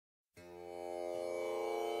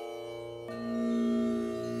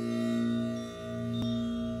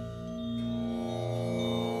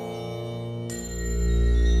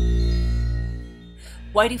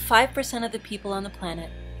Why do 5% of the people on the planet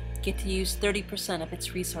get to use 30% of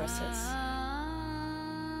its resources?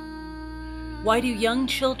 Why do young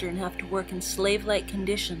children have to work in slave-like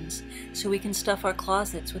conditions so we can stuff our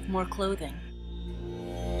closets with more clothing?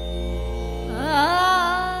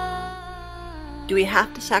 Do we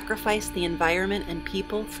have to sacrifice the environment and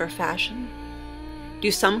people for fashion?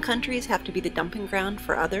 Do some countries have to be the dumping ground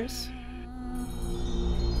for others?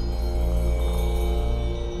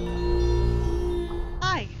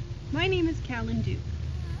 Hi, my name is Callan Duke,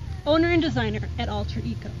 owner and designer at Alter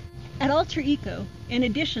Eco. At Alter Eco, in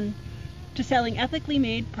addition to selling ethically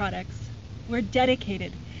made products, we're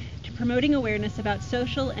dedicated to promoting awareness about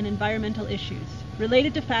social and environmental issues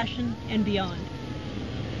related to fashion and beyond.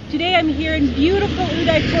 Today I'm here in beautiful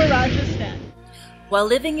Udaipur, Rajasthan. While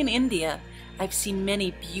living in India, I've seen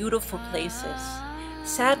many beautiful places.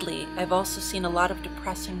 Sadly, I've also seen a lot of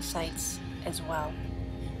depressing sights as well.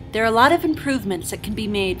 There are a lot of improvements that can be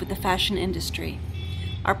made with the fashion industry.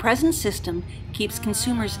 Our present system keeps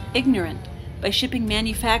consumers ignorant by shipping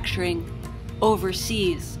manufacturing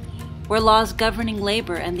overseas, where laws governing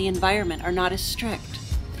labor and the environment are not as strict.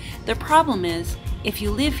 The problem is, if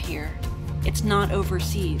you live here, it's not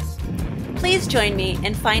overseas. Please join me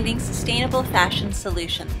in finding sustainable fashion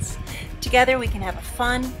solutions. Together we can have a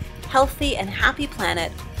fun, healthy, and happy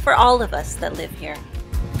planet for all of us that live here.